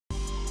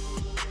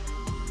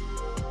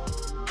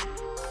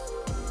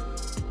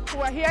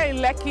we're here in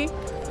Lekki,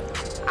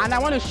 and I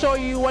want to show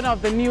you one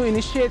of the new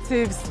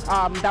initiatives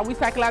that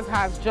Wecyclers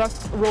has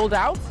just rolled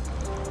out,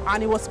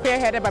 and it was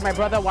spearheaded by my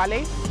brother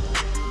Wale.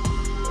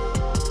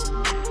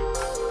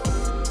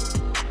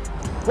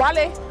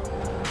 Wale.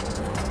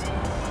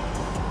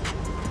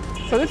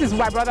 So this is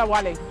my brother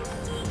Wale.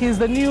 He's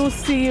the new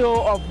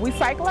CEO of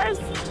Wecyclers,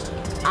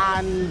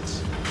 and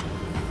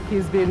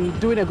he's been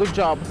doing a good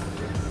job.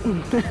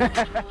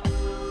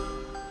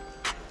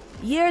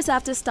 Years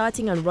after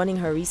starting and running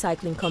her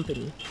recycling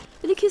company,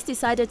 Bilikiss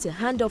decided to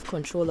hand off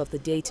control of the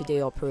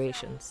day-to-day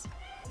operations.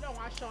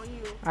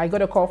 I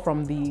got a call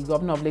from the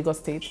governor of Lagos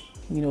State.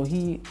 You know,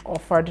 he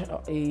offered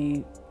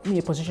me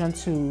a position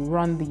to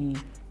run the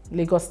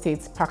Lagos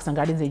State Parks and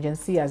Gardens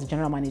Agency as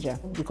general manager,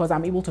 because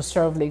I'm able to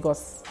serve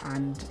Lagos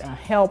and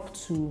help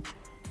to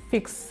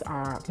fix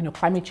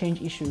climate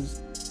change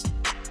issues.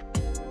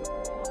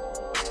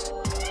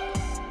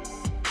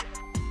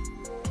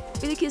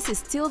 Bilikiss is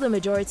still the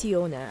majority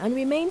owner and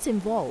remains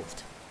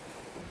involved.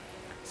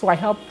 So I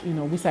help,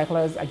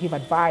 Wecyclers. I give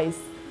advice,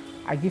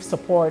 I give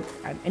support,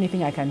 and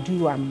anything I can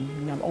do,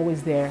 I'm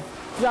always there.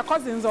 You are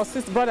cousins or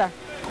sister, brother?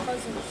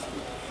 Cousins.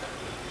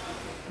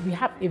 We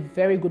have a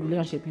very good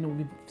relationship.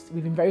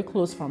 We've been very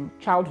close from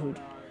childhood.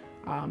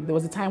 There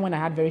was a time when I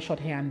had very short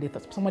hair, and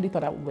somebody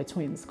thought that we were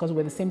twins because we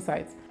were the same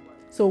size.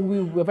 So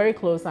we were very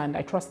close, and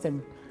I trust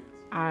him,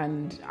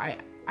 and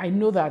I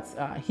know that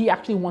he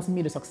actually wants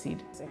me to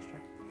succeed.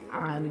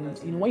 And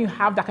when you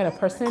have that kind of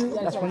person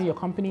that's running your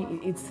company,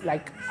 it's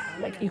like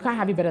you can't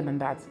have it better than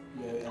that.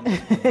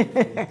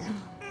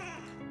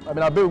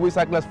 I've been with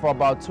Wecyclers for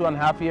about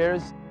 2.5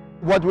 years.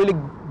 What really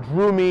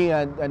drew me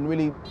and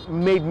really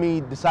made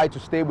me decide to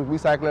stay with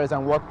Wecyclers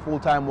and work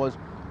full-time was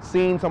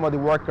seeing some of the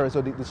workers,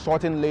 so the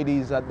sorting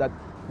ladies that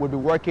would be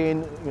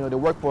working, they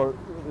work for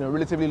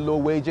relatively low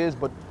wages,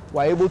 but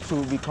were able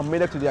to be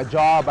committed to their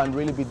job and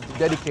really be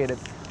dedicated.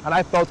 And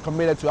I felt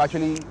committed to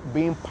actually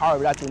being part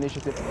of that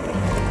initiative.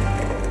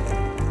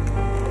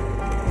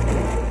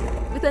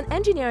 With an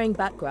engineering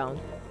background,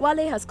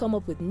 Wale has come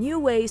up with new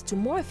ways to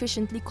more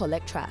efficiently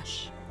collect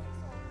trash.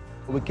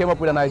 We came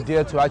up with an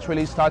idea to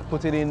actually start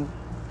putting in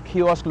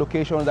kiosk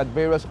locations at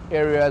various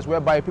areas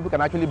whereby people can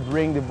actually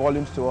bring the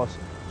volumes to us,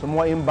 so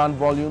more inbound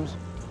volumes.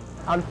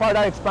 And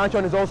further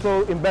expansion is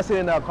also investing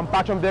in a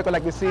compaction vehicle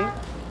like we see.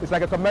 It's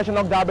like a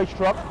conventional garbage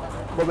truck,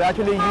 but we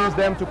actually use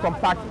them to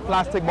compact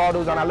plastic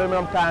bottles and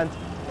aluminum cans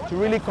to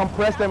really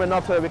compress them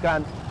enough so that we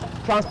can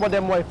transport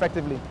them more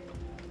effectively.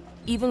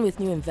 Even with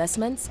new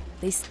investments,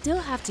 they still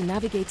have to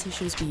navigate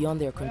issues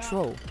beyond their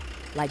control,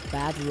 like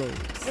bad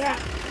roads.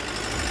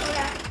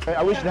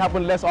 I wish it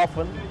happened less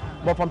often,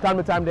 but from time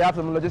to time they have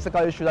some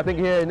logistical issues. I think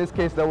here in this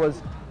case there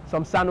was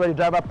some sand where the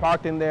driver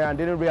parked in there and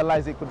didn't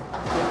realize it could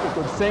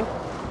sink.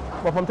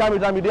 But from time to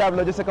time you do have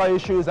logistical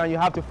issues and you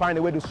have to find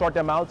a way to sort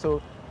them out.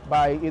 So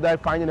by either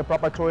finding a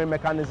proper towing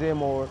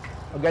mechanism or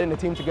getting the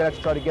team together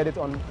to try to get it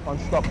on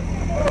stop.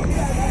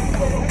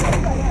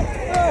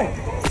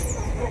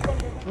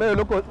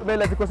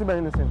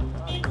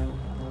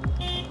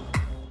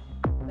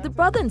 The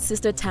brother and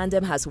sister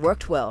tandem has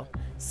worked well,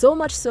 so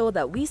much so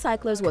that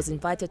Wecyclers was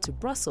invited to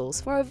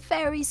Brussels for a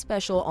very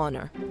special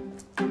honor.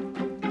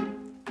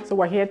 So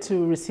we're here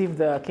to receive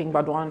the King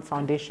Baudouin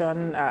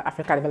Foundation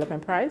Africa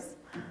Development Prize.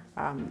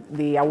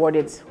 They award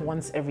it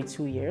once every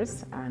 2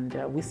 years, and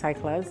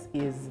Wecyclers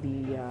is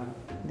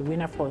the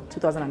winner for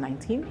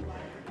 2019.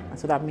 And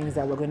so that means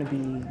that we're going to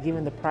be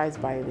given the prize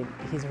by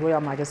His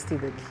Royal Majesty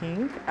the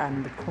King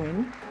and the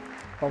Queen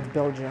of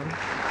Belgium.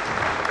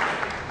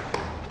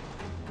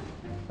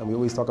 And we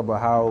always talk about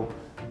how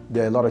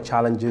there are a lot of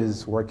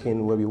challenges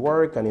working where we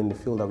work and in the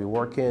field that we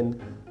work in.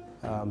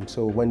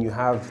 So when you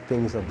have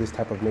things of this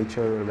type of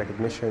nature,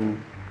 recognition,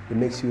 it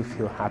makes you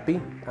feel happy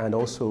and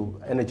also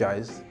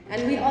energized.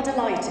 And we are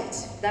delighted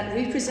that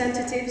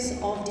representatives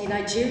of the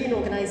Nigerian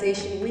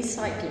organization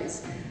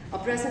Wecyclers are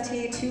present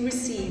here to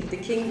receive the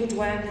King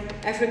Baudouin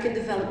African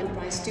Development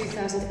Prize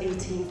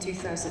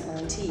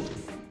 2018-2019.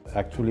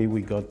 Actually,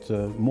 we got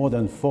more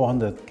than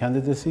 400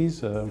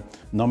 candidacies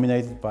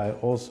nominated by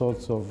all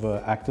sorts of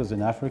actors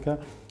in Africa.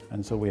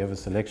 And so we have a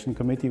selection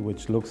committee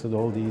which looks at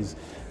all these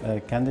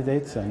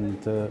candidates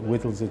and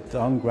whittles it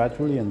down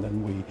gradually, and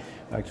then we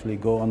actually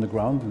go on the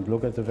ground and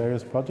look at the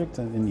various projects,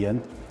 and in the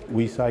end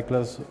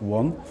Wecyclers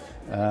won,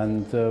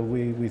 and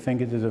we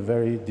think it is a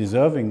very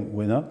deserving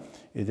winner.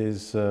 It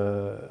is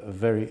a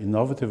very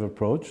innovative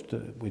approach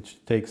which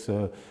takes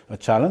a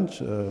challenge,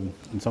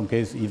 in some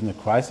cases even a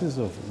crisis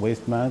of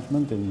waste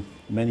management in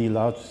many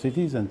large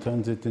cities, and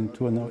turns it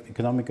into an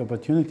economic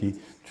opportunity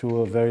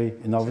through a very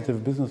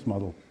innovative business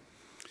model.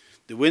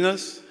 The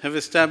winners have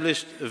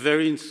established a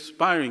very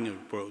inspiring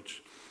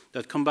approach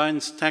that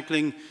combines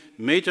tackling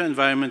major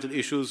environmental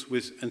issues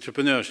with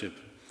entrepreneurship.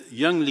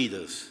 Young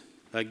leaders,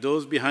 like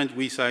those behind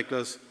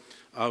Wecyclers,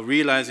 are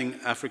realizing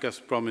Africa's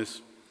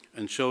promise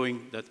and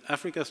showing that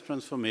Africa's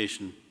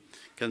transformation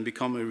can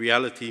become a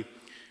reality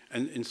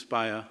and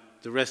inspire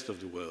the rest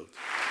of the world.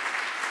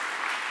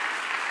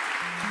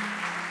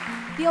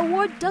 The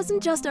award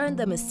doesn't just earn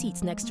them a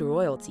seat next to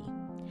royalty.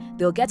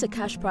 They'll get a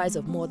cash prize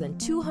of more than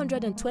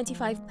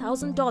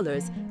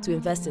 $225,000 to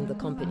invest in the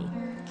company.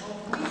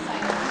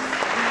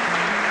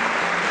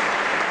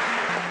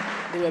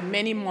 There were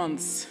many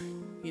months,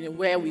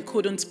 where we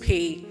couldn't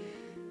pay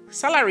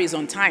salaries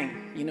on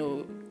time.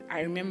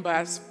 I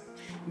remember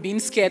being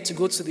scared to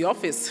go to the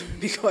office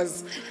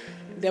because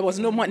there was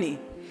no money.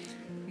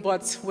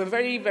 But we're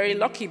very, very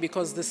lucky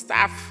because the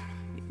staff,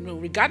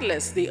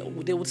 regardless, they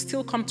would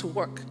still come to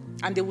work,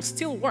 and they would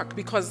still work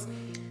because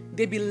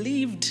they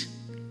believed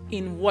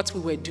in what we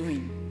were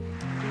doing.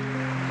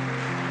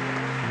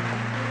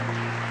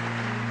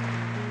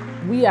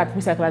 We at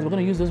Wecyclers, we're going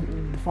to use those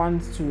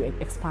funds to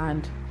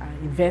expand,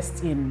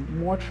 invest in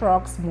more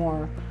trucks,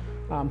 more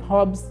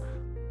hubs.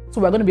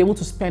 So we're going to be able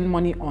to spend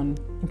money on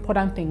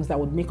important things that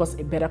would make us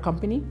a better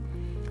company,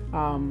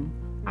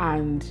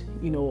 and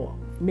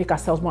make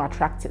ourselves more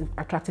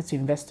attractive to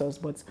investors.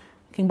 But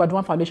King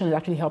Badwan Foundation is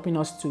actually helping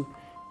us to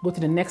go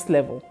to the next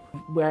level.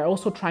 We're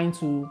also trying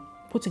to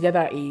put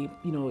together a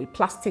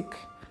plastic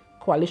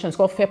coalition. It's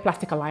called Fair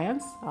Plastic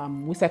Alliance.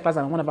 Wecyclers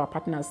are one of our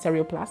partners,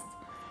 Stereoplast,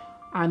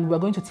 and we're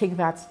going to take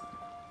that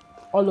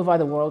all over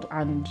the world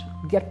and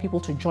get people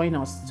to join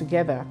us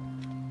together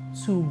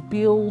to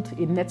build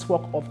a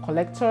network of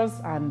collectors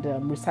and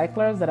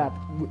recyclers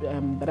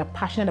that are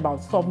passionate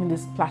about solving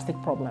this plastic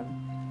problem.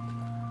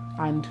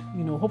 And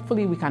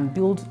hopefully we can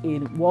build a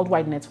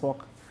worldwide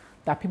network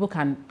that people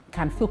can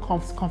feel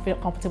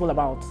comfortable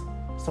about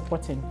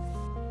supporting.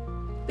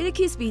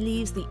 Bilikiss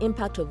believes the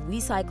impact of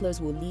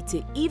Wecyclers will lead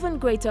to even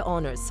greater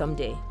honors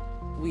someday.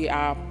 We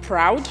are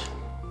proud,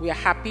 we are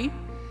happy.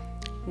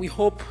 We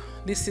hope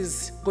this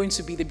is going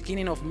to be the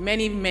beginning of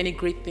many, many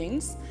great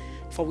things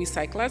for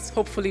Wecyclers.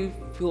 Hopefully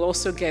we'll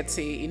also get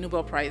a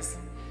Nobel Prize.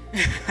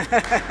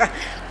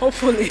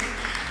 Hopefully.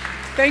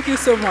 Thank you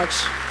so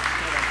much.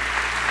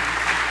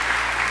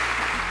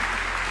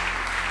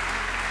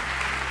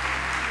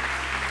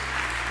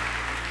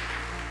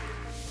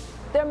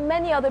 There are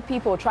many other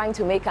people trying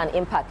to make an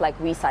impact like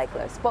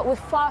Wecyclers, but with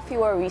far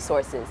fewer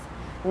resources.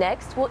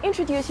 Next, we'll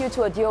introduce you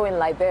to a duo in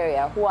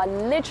Liberia who are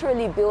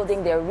literally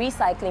building their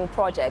recycling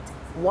project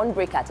one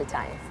brick at a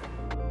time.